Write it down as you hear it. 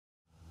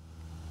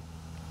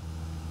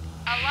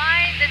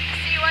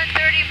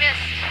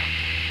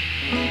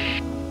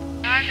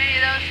are many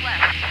of those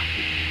left.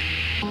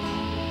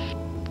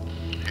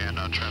 And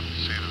trying to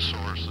see the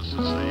source. This is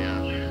the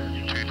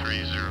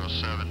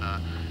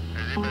 23079.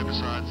 Is anybody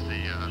besides the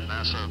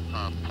NASA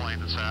plane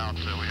that's out?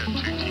 We had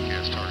 2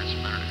 TCAS targets a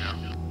minute ago.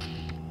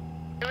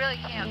 I really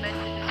can't miss the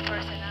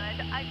dispersant,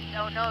 and I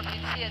don't know if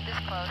you'd see it this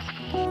close.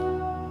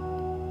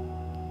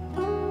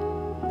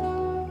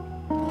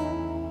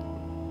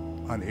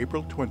 On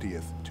April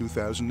 20th,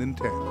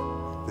 2010,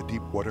 the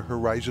Deepwater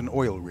Horizon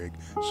oil rig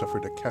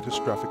suffered a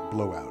catastrophic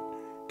blowout,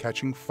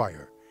 catching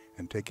fire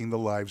and taking the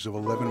lives of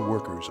 11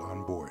 workers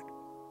on board.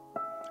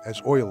 As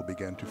oil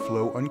began to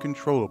flow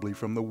uncontrollably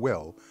from the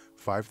well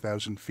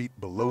 5,000 feet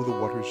below the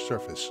water's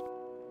surface,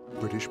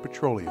 British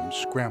Petroleum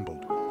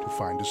scrambled to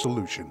find a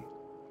solution.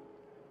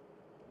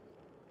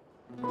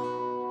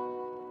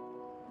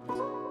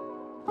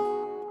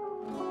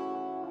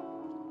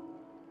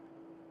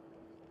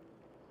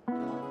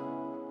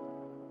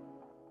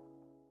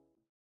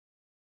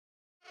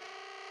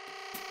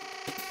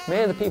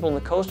 Many of the people in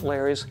the coastal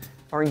areas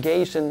are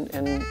engaged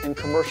in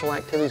commercial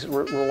activities that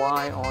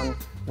rely on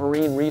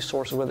marine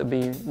resources, whether it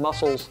be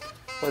mussels,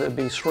 whether it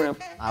be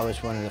shrimp. I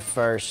was one of the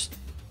first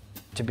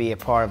to be a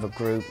part of a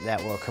group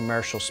that were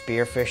commercial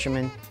spear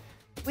fishermen.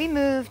 We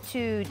moved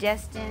to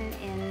Destin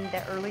in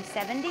the early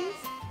 70s.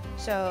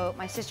 So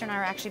my sister and I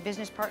are actually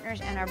business partners,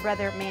 and our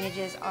brother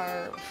manages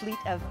our fleet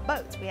of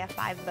boats. We have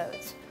 5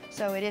 boats.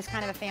 So it is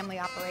kind of a family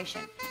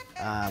operation.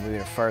 We were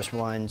the first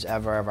ones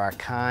ever of our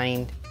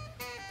kind,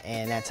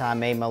 and that's how I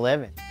made my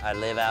living. I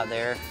live out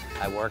there,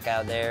 I work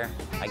out there,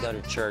 I go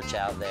to church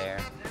out there.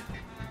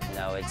 You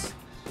know, it's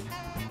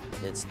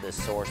the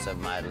source of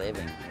my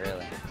living,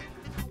 really.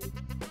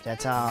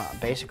 That's how,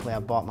 basically, I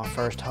bought my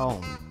first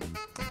home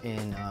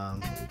in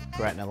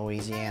Gretna,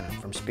 Louisiana,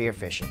 from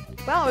spearfishing.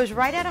 Well, it was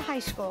right out of high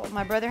school.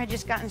 My brother had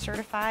just gotten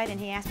certified, and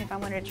he asked me if I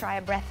wanted to try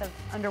a breath of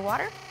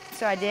underwater.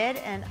 So I did,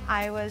 and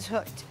I was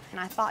hooked. And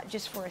I thought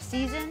just for a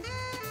season,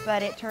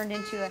 but it turned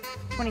into a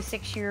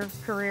 26-year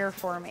career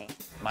for me.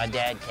 My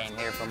dad came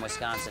here from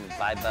Wisconsin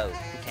by boat.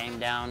 He came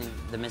down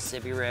the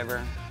Mississippi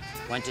River,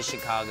 went to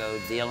Chicago,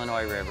 the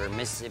Illinois River,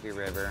 Mississippi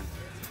River,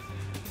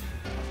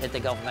 hit the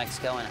Gulf of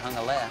Mexico and hung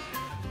a left.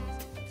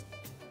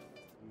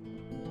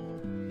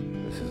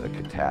 This is a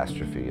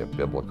catastrophe of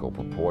biblical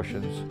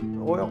proportions.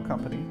 The oil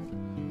company,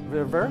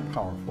 they're very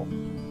powerful.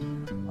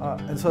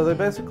 And so they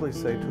basically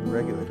say to the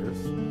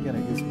regulators, again,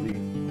 it used to be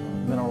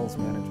Minerals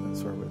Management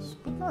Service,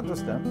 but not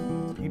just them.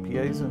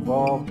 EPA's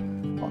involved,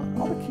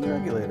 all the key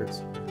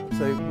regulators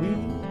say,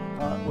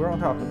 we're on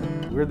top of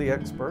it. We're the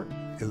expert.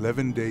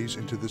 11 days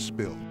into the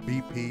spill,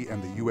 BP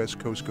and the U.S.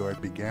 Coast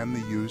Guard began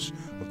the use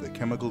of the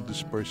chemical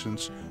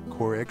dispersants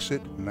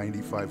Corexit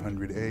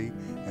 9500A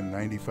and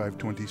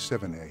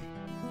 9527A.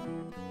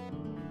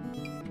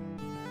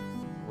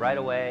 Right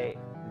away,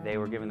 they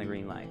were given the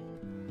green light.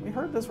 We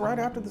heard this right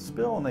after the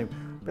spill, and they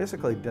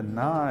basically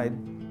denied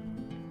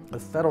the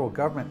federal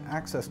government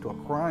access to a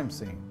crime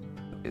scene.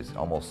 It's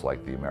almost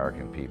like the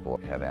American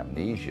people have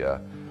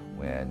amnesia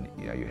when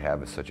you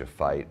have such a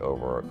fight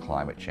over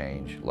climate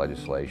change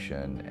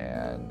legislation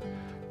and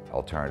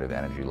alternative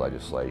energy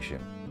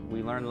legislation.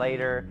 We learned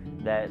later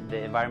that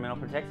the Environmental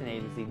Protection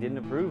Agency didn't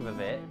approve of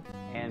it,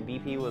 and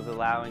BP was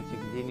allowing to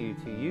continue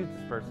to use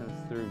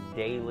dispersants through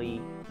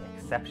daily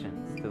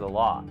exceptions to the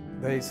law.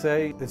 They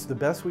say it's the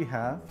best we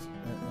have,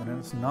 and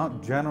it's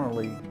not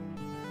generally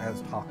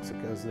as toxic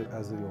as the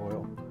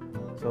oil,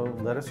 so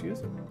let us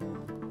use it.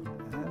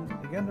 And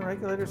again, the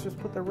regulators just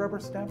put their rubber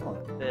stamp on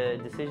it. The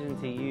decision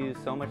to use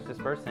so much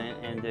dispersant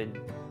and to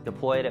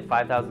deploy it at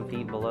 5,000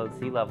 feet below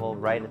sea level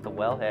right at the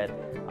wellhead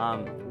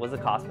was a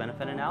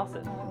cost-benefit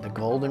analysis. The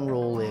golden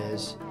rule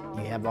is,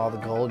 you have all the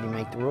gold, you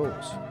make the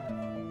rules.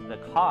 The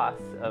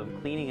costs of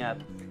cleaning up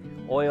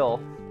oil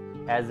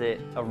as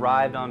it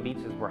arrived on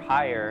beaches were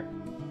higher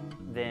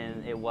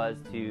than it was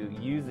to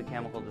use the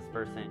chemical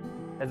dispersant.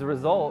 As a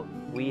result,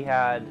 we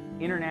had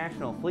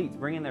international fleets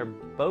bringing their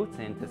boats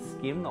in to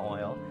skim the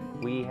oil.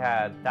 We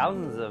had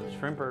thousands of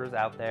shrimpers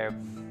out there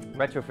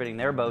retrofitting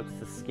their boats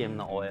to skim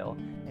the oil.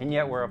 And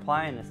yet we're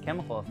applying this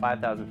chemical at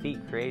 5,000 feet,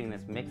 creating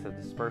this mix of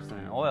dispersant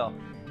and oil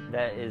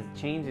that is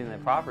changing the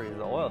properties of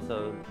the oil,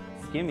 so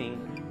skimming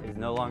is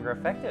no longer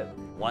effective.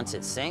 Once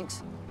it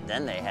sinks,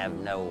 then they have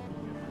no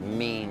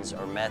means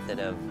or method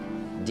of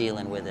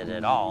dealing with it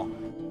at all.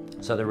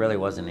 So there really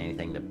wasn't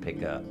anything to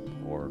pick up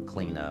or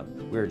clean up.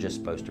 We were just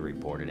supposed to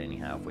report it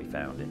anyhow if we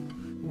found it.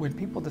 When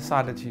people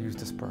decided to use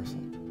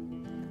dispersant,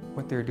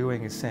 what they're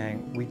doing is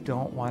saying, we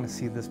don't want to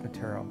see this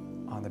material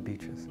on the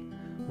beaches.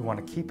 We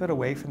want to keep it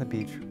away from the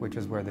beach, which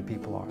is where the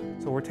people are.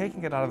 So we're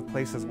taking it out of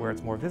places where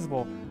it's more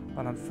visible,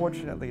 but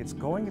unfortunately it's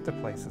going into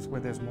places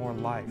where there's more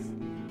life,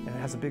 and it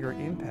has a bigger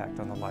impact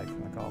on the life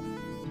in the Gulf.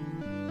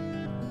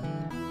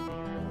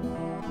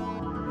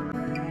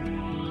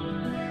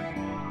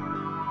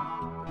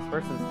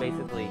 Dispersants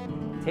basically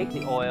take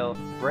the oil,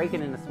 break it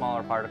into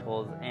smaller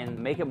particles, and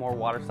make it more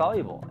water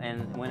soluble.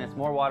 And when it's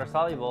more water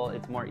soluble,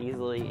 it's more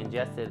easily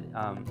ingested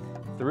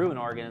through an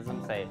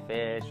organism, say a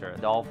fish or a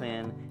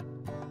dolphin.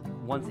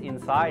 Once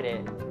inside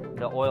it,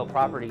 The oil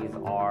properties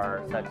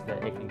are such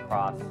that it can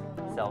cross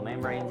cell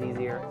membranes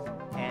easier,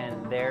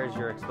 and there's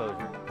your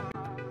exposure.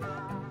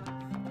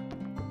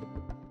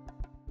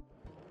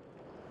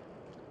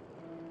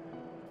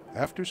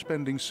 After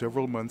spending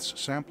several months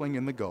sampling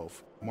in the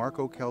Gulf,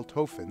 Marco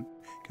Kaltofen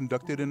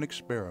conducted an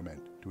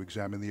experiment to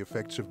examine the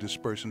effects of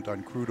dispersant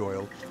on crude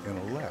oil in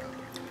a lab.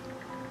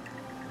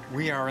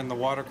 We are in the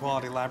Water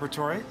Quality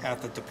Laboratory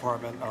at the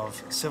Department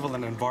of Civil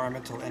and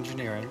Environmental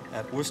Engineering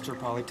at Worcester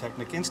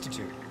Polytechnic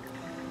Institute.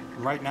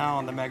 Right now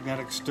on the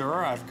magnetic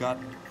stirrer, I've got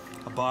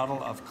a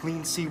bottle of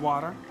clean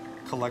seawater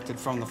collected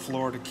from the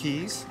Florida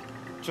Keys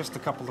just a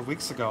couple of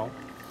weeks ago.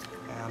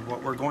 And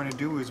what we're going to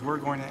do is we're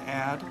going to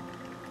add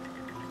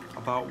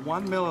about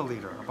 1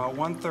 milliliter, about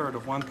 1/3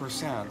 of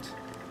 1%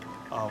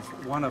 of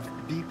one of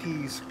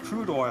BP's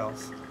crude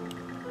oils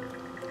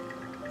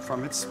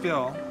from its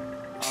spill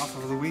off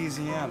of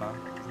Louisiana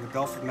in the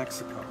Gulf of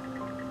Mexico.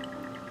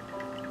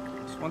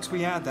 So once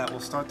we add that, we'll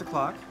start the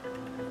clock.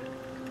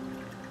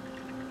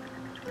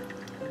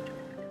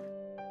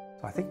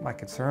 So I think my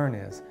concern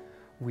is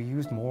we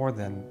used more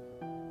than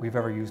we've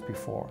ever used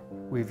before.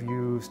 We've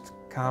used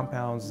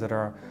compounds that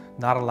are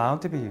not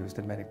allowed to be used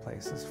in many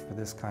places for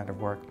this kind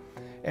of work,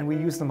 and we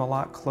use them a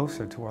lot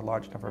closer to a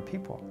large number of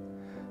people.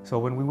 So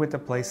when we went to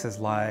places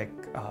like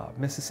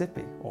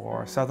Mississippi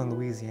or southern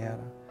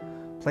Louisiana,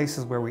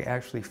 places where we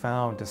actually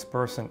found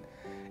dispersant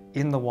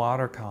in the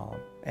water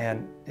column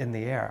and in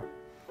the air,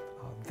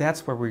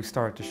 that's where we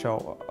started to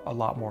show a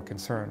lot more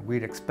concern.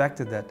 We'd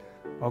expected that,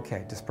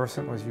 okay,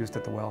 dispersant was used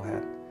at the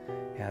wellhead,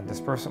 and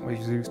dispersant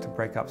was used to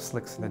break up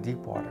slicks in the deep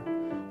water.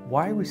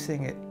 Why are we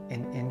seeing it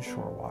in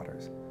inshore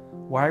waters?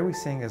 Why are we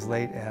seeing as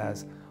late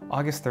as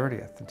August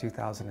 30th in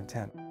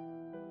 2010?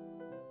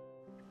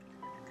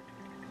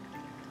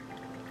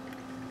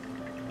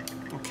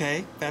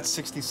 Okay, that's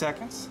 60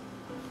 seconds.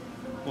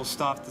 We'll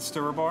stop the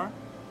stirrer bar,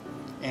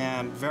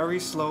 and very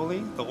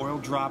slowly the oil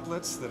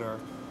droplets that are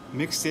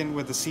mixed in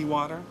with the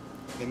seawater,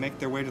 they make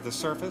their way to the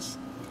surface,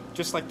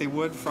 just like they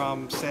would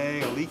from,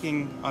 say, a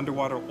leaking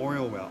underwater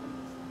oil well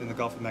in the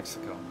Gulf of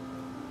Mexico.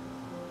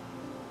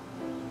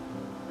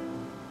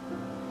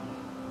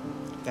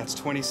 That's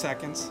 20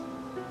 seconds.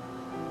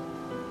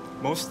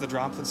 Most of the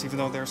droplets, even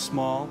though they're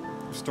small,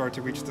 start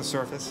to reach the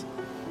surface,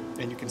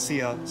 and you can see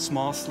a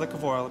small slick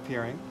of oil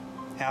appearing,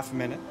 half a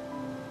minute.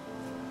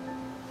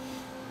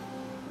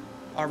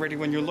 Already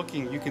when you're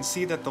looking, you can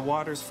see that the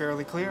water is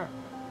fairly clear.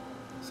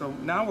 So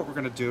now what we're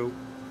going to do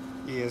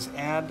is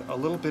add a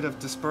little bit of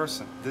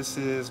dispersant. This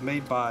is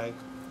made by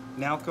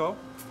Nalco.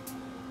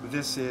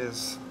 This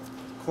is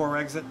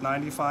Corexit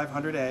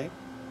 9500A.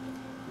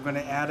 We're going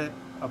to add it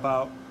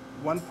about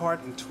 1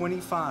 part in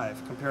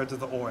 25 compared to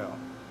the oil.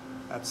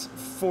 That's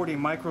 40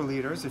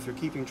 microliters if you're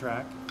keeping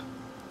track.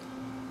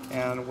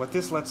 And what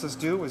this lets us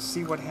do is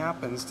see what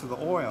happens to the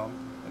oil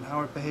and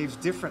how it behaves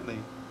differently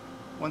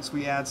once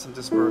we add some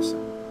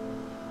dispersant.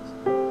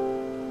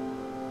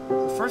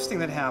 The first thing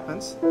that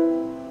happens,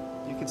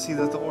 you can see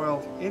that the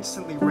oil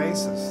instantly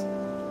races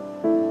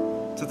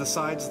to the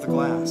sides of the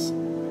glass.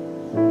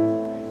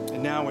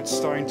 And now it's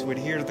starting to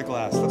adhere to the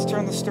glass. Let's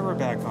turn the stirrer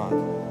back on.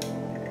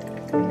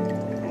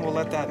 And we'll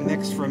let that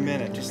mix for a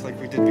minute, just like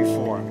we did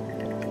before,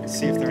 and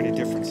see if there are any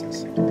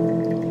differences.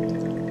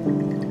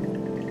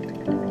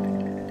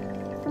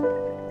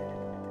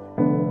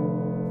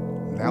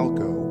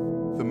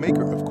 Nalco, the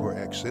maker of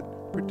Corexit,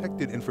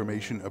 protected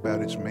information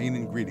about its main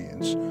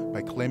ingredients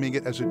by claiming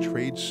it as a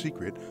trade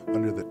secret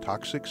under the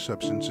Toxic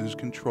Substances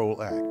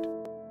Control Act.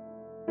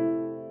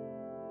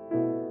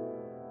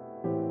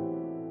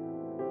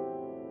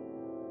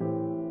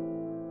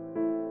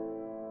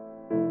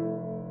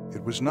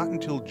 It was not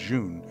until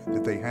June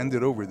that they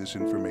handed over this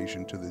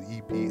information to the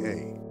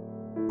EPA.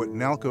 What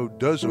Nalco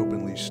does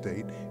openly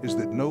state is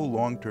that no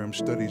long-term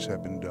studies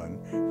have been done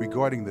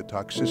regarding the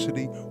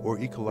toxicity or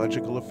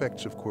ecological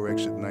effects of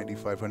Corexit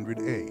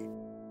 9500A.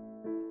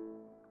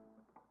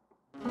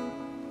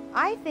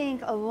 I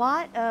think a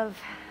lot of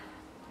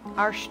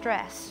our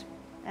stress,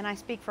 and I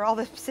speak for all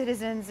the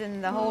citizens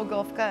in the whole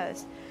Gulf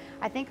Coast,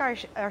 I think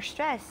our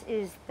stress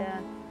is the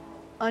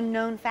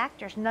unknown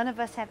factors. None of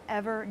us have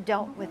ever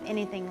dealt with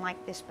anything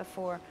like this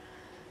before.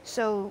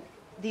 So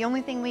the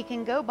only thing we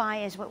can go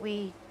by is what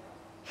we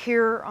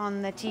hear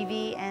on the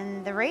TV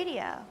and the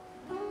radio.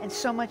 And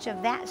so much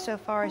of that so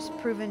far is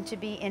proven to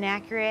be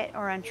inaccurate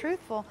or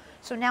untruthful,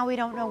 so now we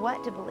don't know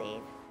what to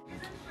believe.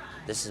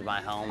 This is my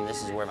home,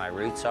 this is where my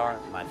roots are,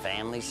 my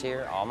family's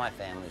here, all my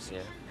family's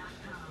here.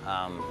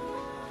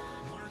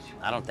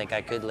 I don't think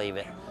I could leave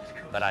it,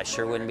 but I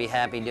sure wouldn't be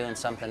happy doing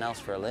something else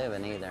for a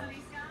living either.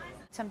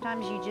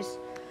 Sometimes you just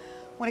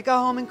want to go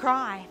home and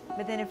cry,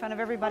 but then in front of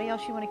everybody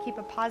else you want to keep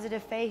a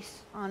positive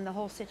face on the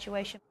whole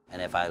situation.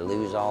 And if I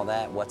lose all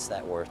that, what's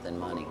that worth in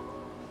money?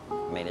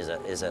 I mean, is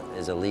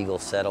a legal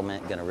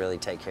settlement going to really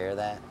take care of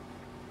that?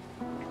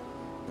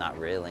 Not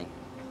really.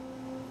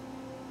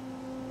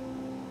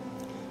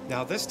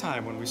 Now this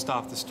time when we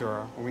stop the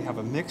stirrer, when we have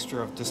a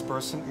mixture of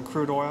dispersant and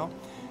crude oil,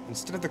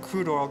 instead of the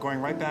crude oil going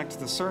right back to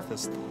the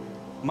surface,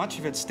 much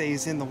of it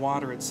stays in the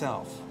water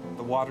itself.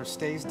 the water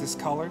stays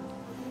discolored.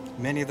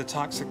 Many of the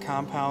toxic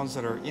compounds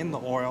that are in the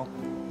oil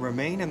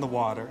remain in the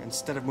water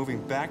instead of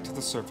moving back to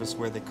the surface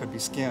where they could be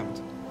skimmed.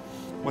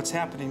 What's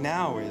happening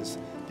now is,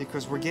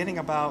 because we're getting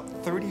about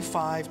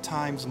 35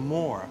 times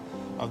more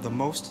of the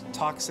most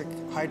toxic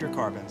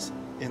hydrocarbons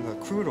in the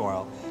crude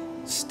oil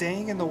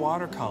staying in the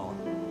water column,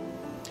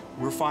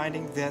 we're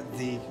finding that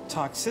the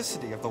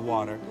toxicity of the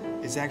water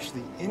is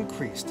actually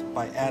increased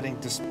by adding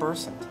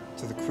dispersant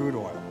to the crude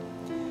oil.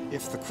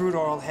 If the crude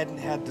oil hadn't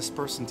had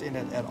dispersant in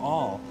it at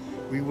all,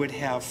 we would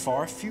have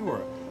far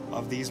fewer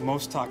of these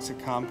most toxic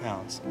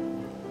compounds.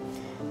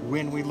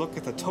 When we look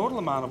at the total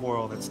amount of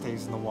oil that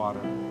stays in the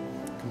water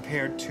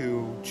compared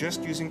to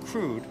just using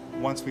crude,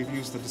 once we've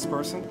used the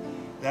dispersant,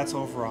 that's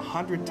over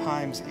 100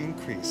 times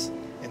increase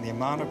in the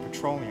amount of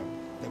petroleum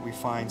that we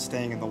find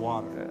staying in the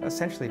water.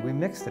 Essentially, we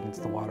mixed it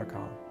into the water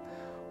column,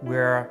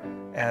 where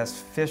as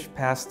fish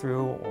pass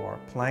through or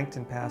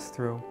plankton pass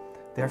through,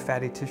 their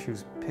fatty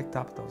tissues picked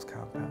up those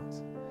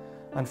compounds.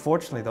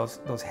 Unfortunately,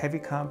 those heavy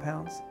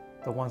compounds,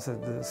 the ones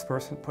that the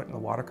dispersant put in the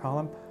water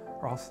column,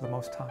 are also the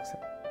most toxic.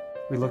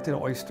 We looked at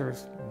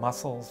oysters,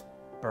 mussels,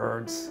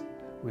 birds,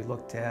 we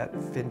looked at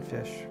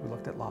finfish, we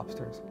looked at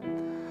lobsters.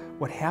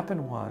 What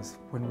happened was,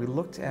 when we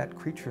looked at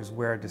creatures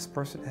where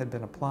dispersant had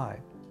been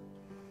applied,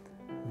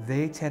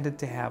 they tended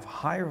to have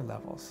higher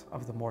levels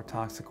of the more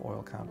toxic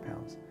oil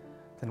compounds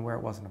than where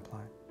it wasn't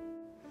applied.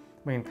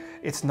 I mean,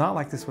 it's not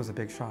like this was a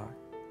big shock.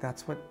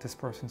 That's what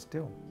dispersants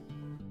do.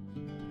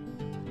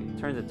 It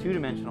turns a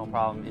two-dimensional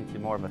problem into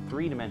more of a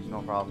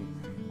three-dimensional problem,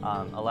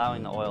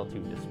 allowing the oil to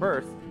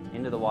disperse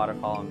into the water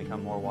column,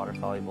 become more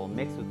water-soluble,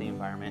 mix with the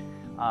environment,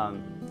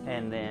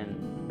 and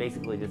then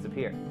basically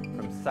disappear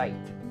from sight.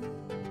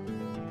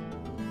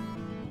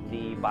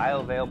 The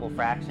bioavailable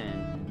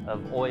fraction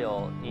of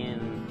oil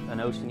in an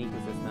ocean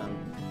ecosystem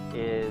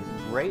is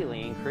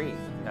greatly increased,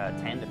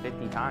 10 to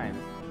 50 times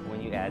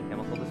when you add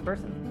chemical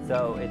dispersant.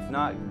 So it's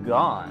not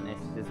gone,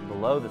 it's just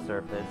below the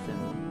surface.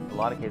 In a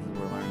lot of cases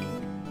we're learning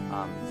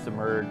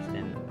submerged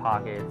in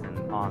pockets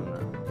and on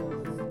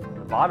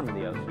the bottom of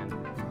the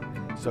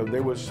ocean. So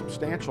there was is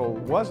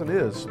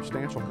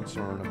substantial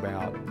concern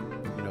about,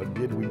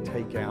 did we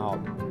take out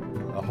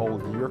a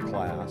whole year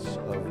class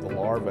of the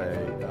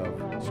larvae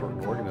of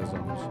certain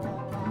organisms?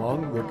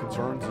 Among the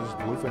concerns is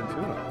bluefin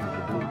tuna.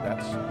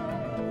 That's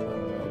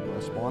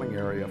a spawning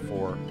area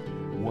for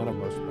one of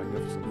the most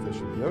magnificent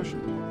fish in the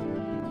ocean.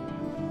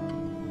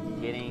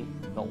 Getting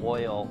the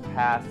oil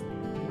past,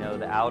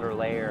 the outer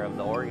layer of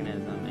the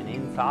organism and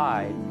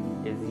inside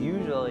is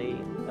usually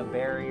a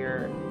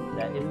barrier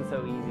that isn't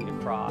so easy to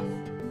cross.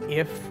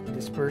 If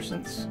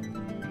dispersants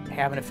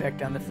have an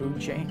effect on the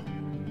food chain,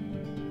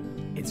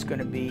 it's going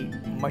to be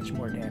much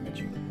more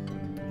damaging,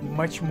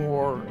 much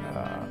more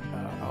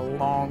a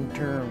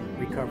long-term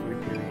recovery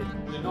period.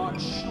 They're not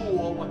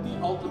sure what the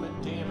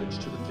ultimate damage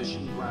to the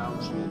fishing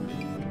grounds will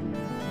be.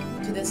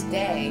 To this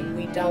day,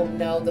 we don't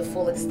know the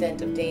full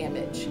extent of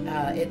damage.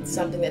 It's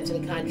something that's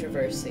in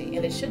controversy,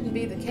 and it shouldn't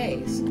be the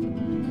case.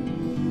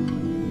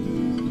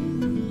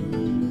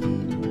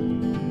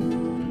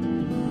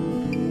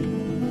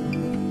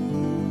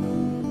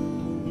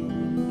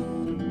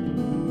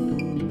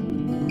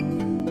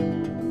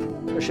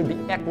 There should be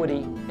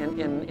equity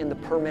in the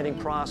permitting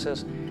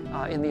process,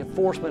 in the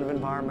enforcement of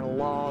environmental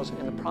laws,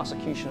 in the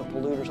prosecution of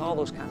polluters, all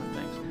those kind of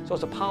things. So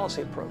it's a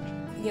policy approach.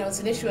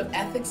 It's an issue of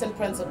ethics and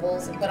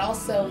principles, but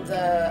also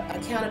the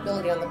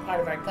accountability on the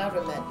part of our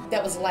government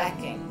that was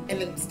lacking,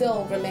 and it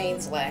still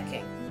remains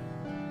lacking.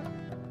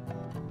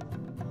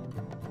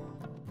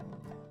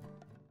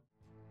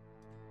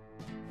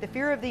 The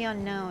fear of the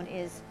unknown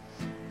is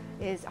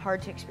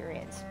hard to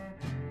experience.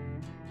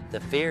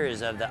 The fear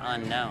is of the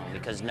unknown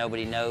because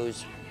nobody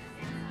knows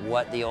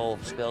what the oil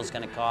spill is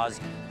going to cause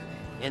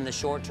in the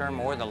short term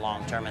or the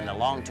long term, and the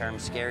long term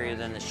is scarier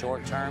than the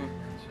short term.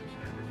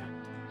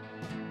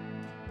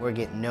 We're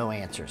getting no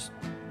answers.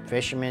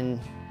 Fishermen,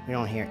 we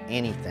don't hear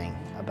anything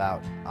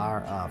about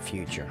our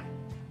future.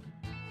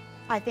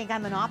 I think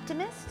I'm an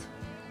optimist,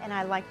 and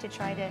I like to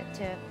try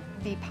to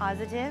be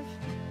positive.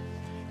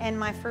 And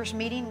my first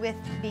meeting with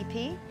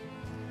BP,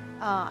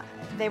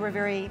 they were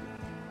very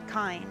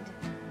kind.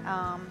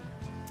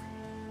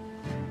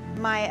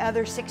 My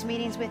other 6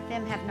 meetings with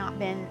them have not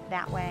been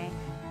that way.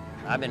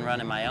 I've been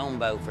running my own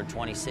boat for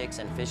 26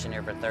 and fishing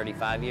here for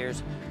 35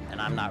 years,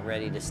 and I'm not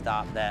ready to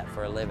stop that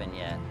for a living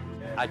yet.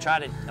 I try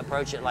to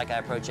approach it like I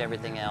approach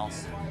everything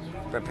else.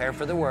 Prepare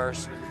for the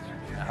worst,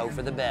 hope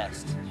for the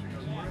best,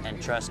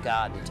 and trust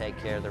God to take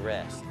care of the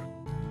rest.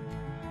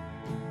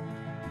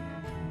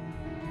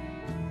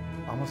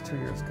 Almost 2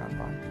 years gone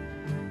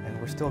by,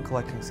 and we're still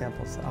collecting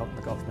samples out in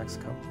the Gulf of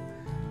Mexico.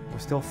 We're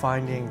still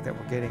finding that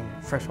we're getting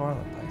fresh oil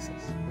in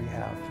places. We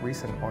have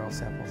recent oil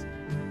samples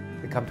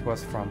that come to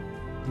us from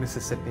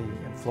Mississippi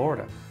and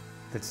Florida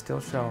that still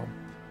show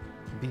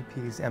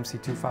BP's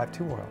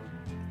MC252 oil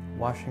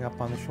washing up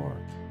on the shore.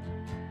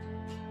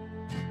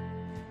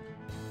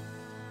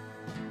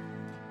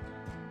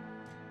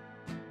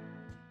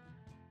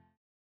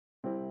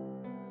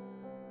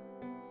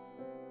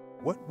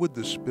 What would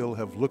the spill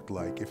have looked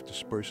like if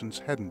dispersants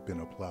hadn't been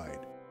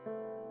applied?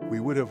 We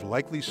would have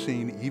likely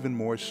seen even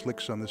more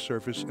slicks on the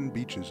surface and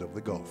beaches of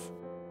the Gulf,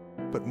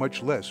 but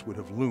much less would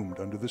have loomed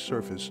under the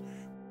surface.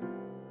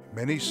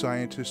 Many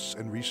scientists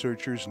and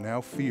researchers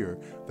now fear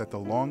that the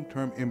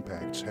long-term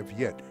impacts have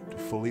yet to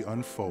fully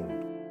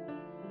unfold.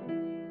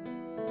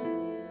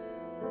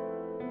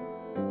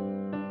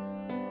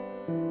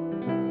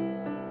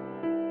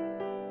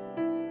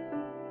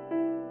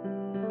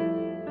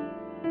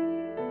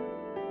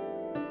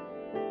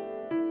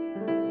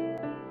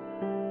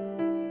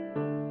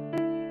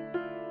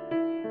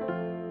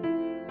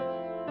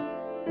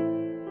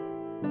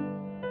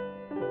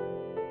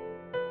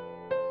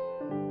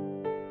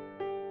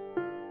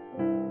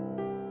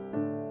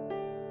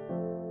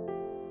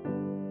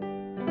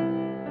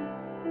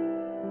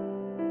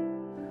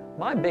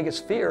 My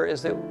biggest fear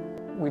is that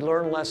we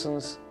learn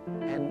lessons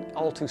and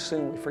all too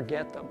soon we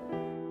forget them.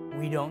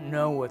 We don't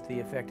know what the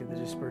effect of the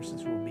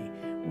dispersants will be.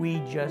 We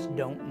just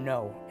don't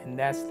know, and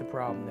that's the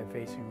problem they're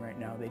facing right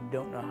now. They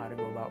don't know how to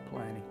go about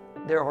planning.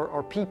 There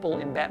are people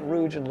in Baton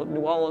Rouge and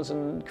New Orleans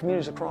and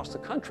communities across the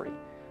country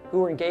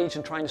who are engaged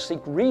in trying to seek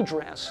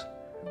redress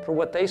for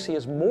what they see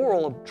as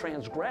moral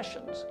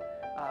transgressions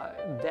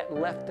that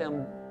left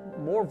them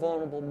more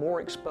vulnerable,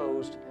 more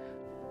exposed.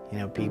 You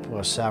know, people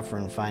are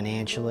suffering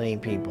financially,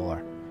 people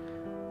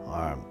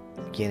are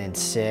getting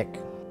sick,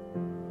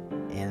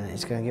 and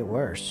it's going to get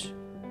worse.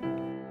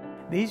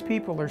 These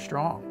people are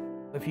strong.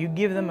 If you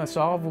give them a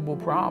solvable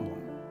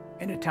problem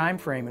and a time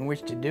frame in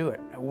which to do it,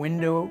 a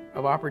window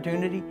of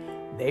opportunity,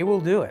 they will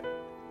do it.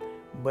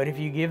 But if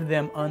you give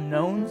them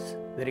unknowns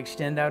that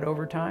extend out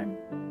over time,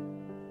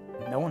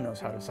 no one knows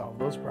how to solve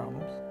those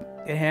problems.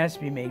 It has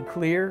to be made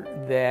clear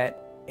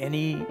that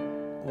any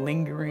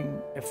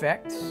lingering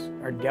effects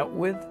are dealt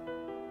with.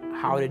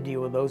 How to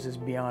deal with those is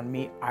beyond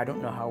me. I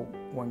don't know how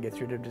one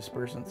gets rid of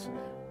dispersants.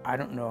 I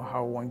don't know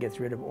how one gets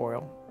rid of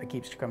oil that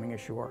keeps coming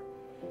ashore.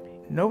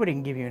 Nobody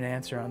can give you an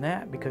answer on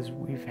that because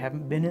we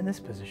haven't been in this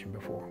position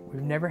before.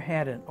 We've never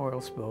had an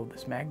oil spill of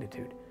this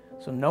magnitude.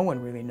 So no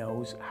one really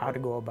knows how to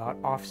go about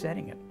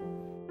offsetting it.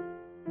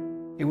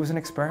 It was an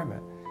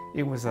experiment.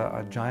 It was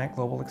a giant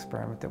global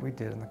experiment that we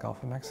did in the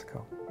Gulf of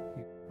Mexico.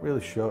 It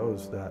really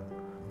shows that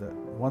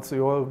once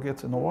the oil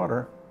gets in the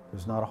water,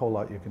 there's not a whole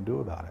lot you can do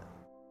about it.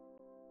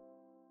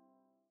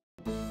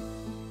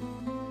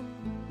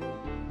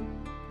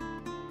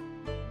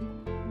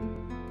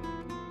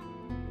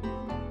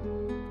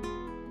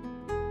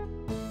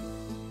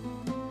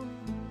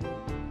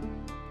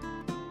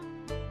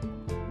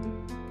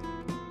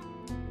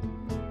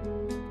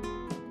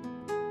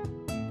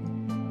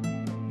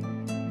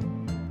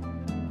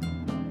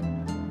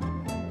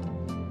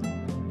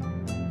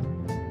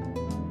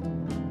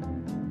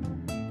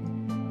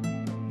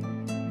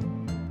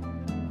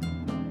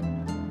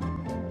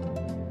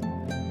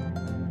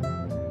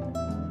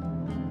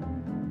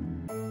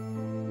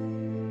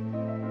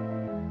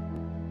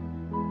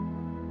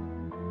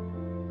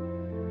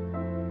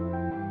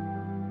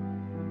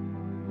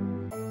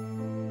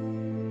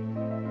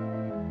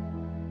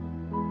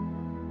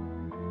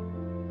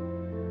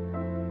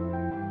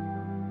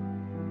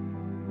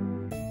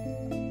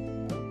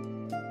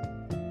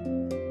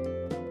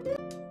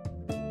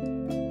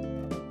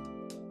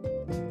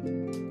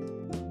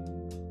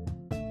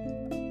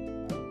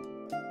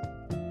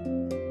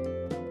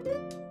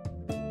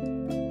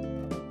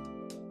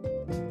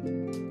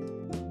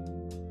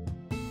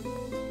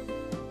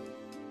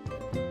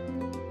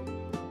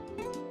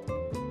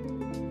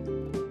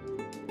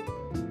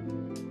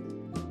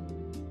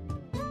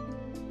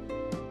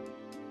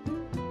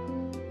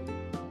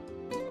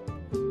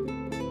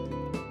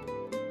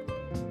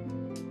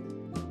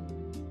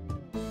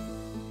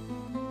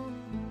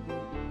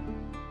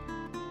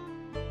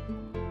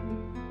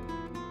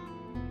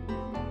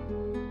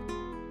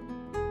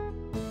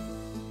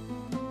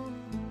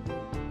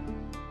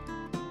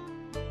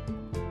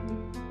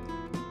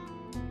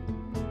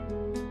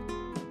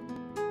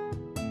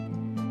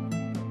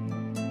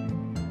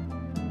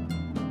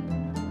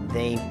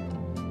 They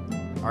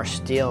are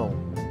still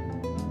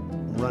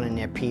running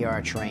their PR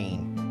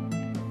train,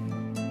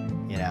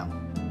 you know,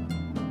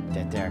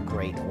 that they're a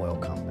great oil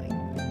company.